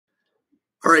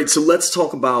All right, so let's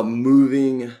talk about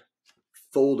moving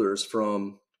folders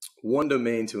from one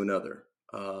domain to another,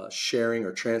 sharing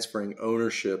or transferring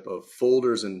ownership of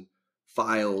folders and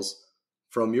files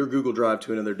from your Google Drive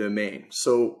to another domain.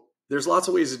 So there's lots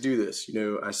of ways to do this.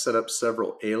 I set up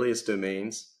several alias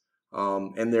domains,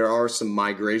 and there are some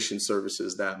migration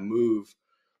services that move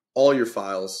all your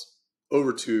files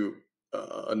over to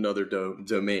another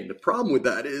domain. The problem with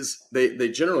that is they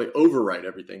generally overwrite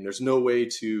everything. There's no way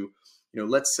to,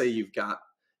 let's say you've got,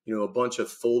 a bunch of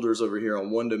folders over here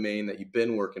on one domain that you've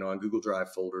been working on, Google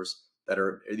Drive folders that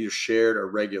are either shared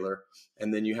or regular,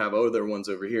 and then you have other ones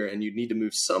over here, and you need to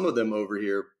move some of them over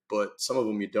here, but some of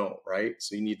them you don't, right?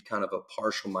 So you need kind of a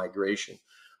partial migration.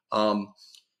 You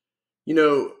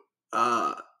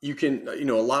can,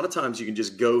 a lot of times you can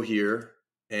just go here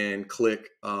and click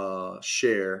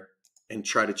share and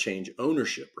try to change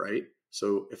ownership, right?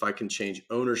 So if I can change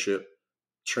ownership,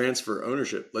 transfer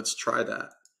ownership, let's try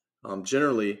that.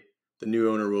 Generally, the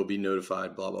new owner will be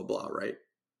notified, blah, blah, blah, right?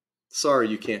 Sorry,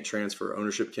 you can't transfer.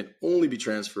 Ownership can only be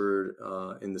transferred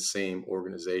in the same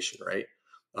organization, right?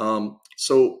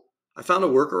 So I found a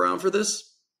workaround for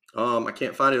this. I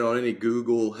can't find it on any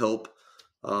Google help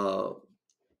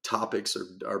topics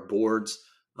or boards,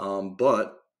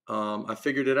 but I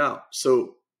figured it out.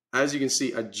 So as you can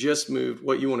see, I just moved.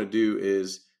 What you want to do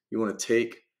is you want to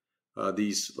take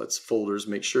these folders,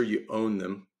 make sure you own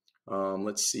them.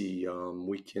 Let's see,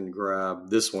 we can grab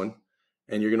this one,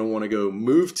 and you're going to want to go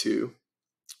move to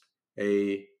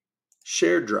a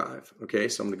shared drive. Okay,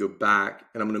 so I'm going to go back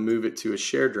and I'm going to move it to a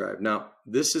shared drive. Now,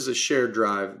 this is a shared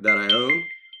drive that I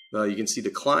own. You can see the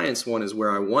client's one is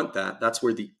where I want that. That's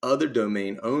where the other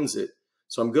domain owns it.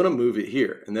 So I'm going to move it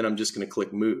here, and then I'm just going to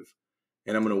click move,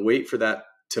 and I'm going to wait for that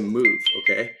to move.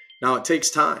 Okay, now it takes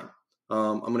time.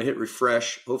 I'm going to hit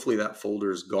refresh. Hopefully that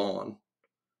folder is gone.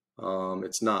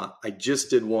 It's not. I just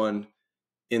did one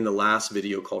in the last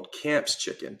video called Camps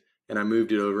Chicken, and I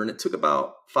moved it over, and it took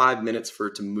about 5 minutes for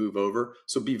it to move over.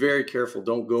 So be very careful.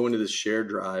 Don't go into this shared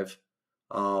drive.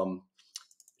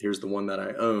 Here's the one that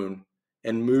I own,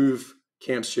 and move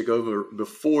Camps Chick over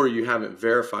before you haven't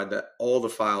verified that all the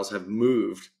files have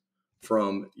moved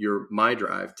from your My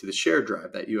Drive to the shared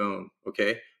drive that you own.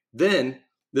 Okay, then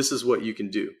this is what you can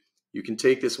do. You can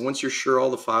take this once you're sure all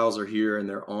the files are here and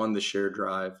they're on the shared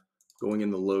drive, going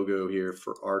in the logo here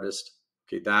for artist.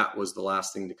 Okay, that was the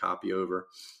last thing to copy over.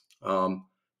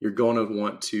 You're going to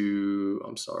want to,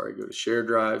 go to shared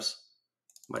drives,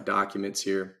 my documents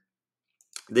here.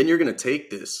 Then you're going to take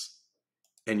this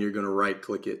and you're going to right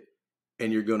click it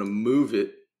and you're going to move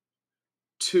it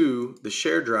to the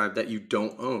shared drive that you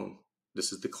don't own.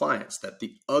 This is the clients that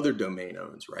the other domain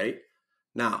owns, right?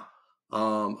 Now,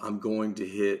 I'm going to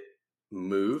hit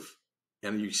move,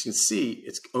 and you can see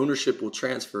its ownership will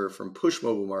transfer from Push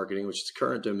Mobile Marketing, which is the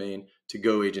current domain, to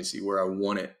Go Agency, where I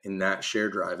want it in that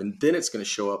shared drive. And then it's going to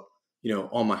show up,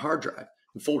 on my hard drive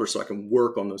and folder, so I can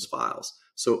work on those files.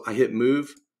 So I hit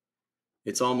move.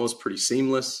 It's almost pretty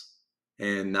seamless.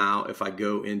 And now if I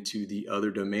go into the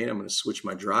other domain, I'm going to switch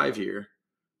my drive here.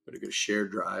 I'm going to go to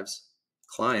shared drives,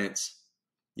 clients.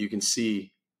 You can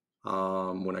see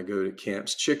when I go to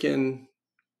Camps Chicken,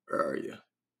 where are you?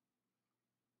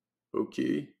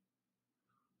 Okay,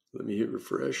 let me hit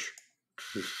refresh.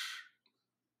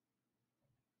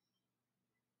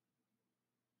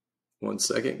 One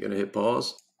second, gonna hit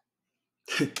pause.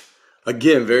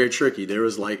 Again, very tricky. There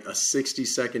was like a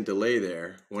 60-second delay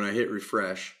there when I hit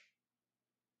refresh.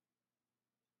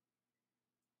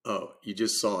 Oh, you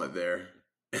just saw it there,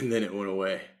 and then it went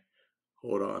away.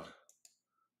 Hold on.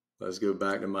 Let's go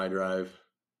back to My Drive.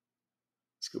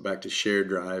 Let's go back to shared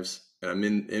drives, and I'm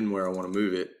in where I want to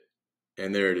move it.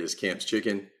 And there it is, Camps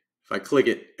Chicken. If I click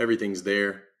it, everything's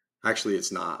there. Actually,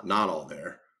 it's not all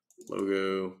there.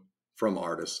 Logo from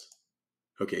artist.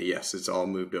 Okay, yes, it's all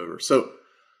moved over. So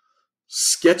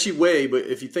sketchy way, but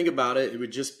if you think about it, it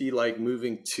would just be like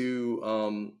moving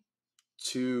two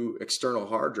external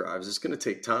hard drives. It's going to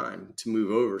take time to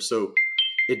move over. So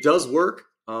it does work.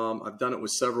 I've done it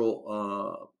with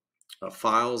several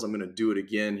files. I'm going to do it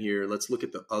again here. Let's look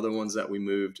at the other ones that we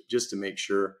moved just to make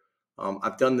sure.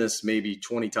 I've done this maybe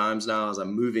 20 times now as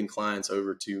I'm moving clients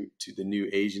over to the new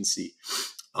agency.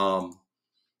 It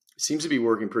seems to be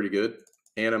working pretty good,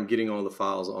 and I'm getting all the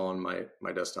files on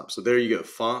my desktop. So there you go.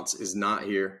 Fonts is not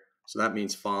here. So that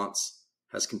means fonts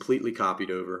has completely copied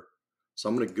over. So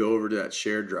I'm going to go over to that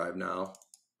shared drive now,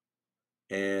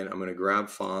 and I'm going to grab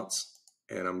fonts,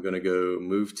 and I'm going to go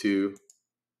move to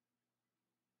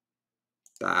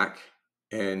back,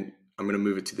 and I'm going to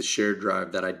move it to the shared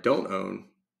drive that I don't own.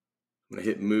 I'm going to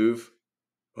hit move.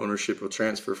 Ownership will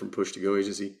transfer from Push to Go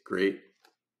Agency. Great.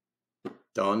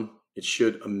 Done. It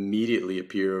should immediately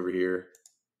appear over here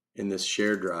in this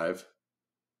shared drive.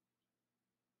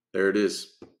 There it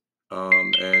is.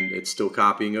 And it's still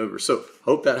copying over. So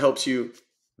hope that helps you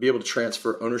be able to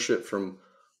transfer ownership from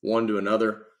one to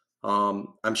another.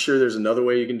 I'm sure there's another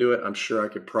way you can do it. I'm sure I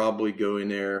could probably go in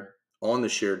there on the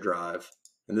shared drive.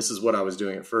 And this is what I was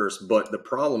doing at first. But the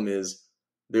problem is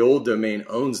the old domain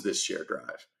owns this shared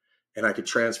drive. And I could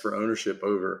transfer ownership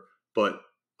over. But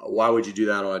why would you do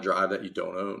that on a drive that you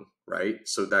don't own, right?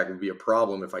 So that would be a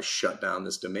problem if I shut down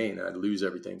this domain and I'd lose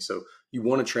everything. So you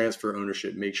want to transfer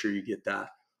ownership. Make sure you get that.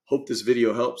 Hope this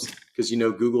video helps, because you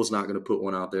know Google's not going to put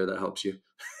one out there that helps you.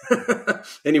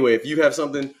 Anyway, if you have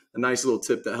something, a nice little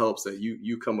tip that helps that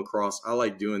you come across, I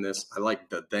like doing this. I like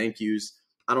the thank yous.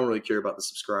 I don't really care about the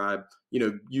subscribe. You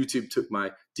know, YouTube took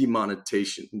my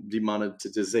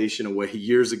demonetization away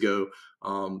years ago.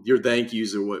 Your thank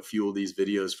yous are what fuel these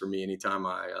videos for me. Anytime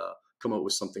I come up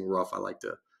with something rough, I like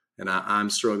to, and I'm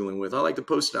struggling with, I like to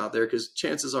post it out there because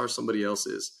chances are somebody else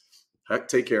is. Heck,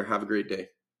 take care. Have a great day.